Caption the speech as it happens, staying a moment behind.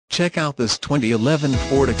Check out this 2011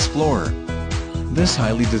 Ford Explorer. This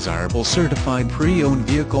highly desirable certified pre-owned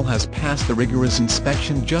vehicle has passed the rigorous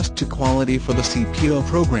inspection just to quality for the CPO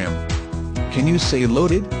program. Can you say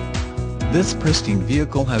loaded? This pristine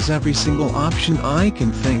vehicle has every single option I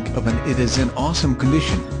can think of, and it is in awesome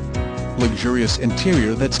condition. Luxurious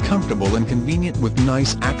interior that's comfortable and convenient with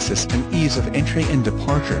nice access and ease of entry and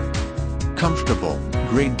departure. Comfortable,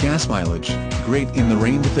 great gas mileage, great in the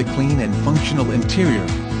rain with a clean and functional interior.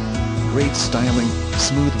 Great styling,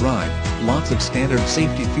 smooth ride, lots of standard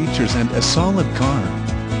safety features and a solid car.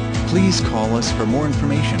 Please call us for more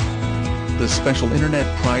information. The special internet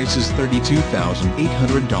price is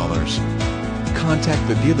 $32,800. Contact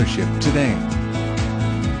the dealership today.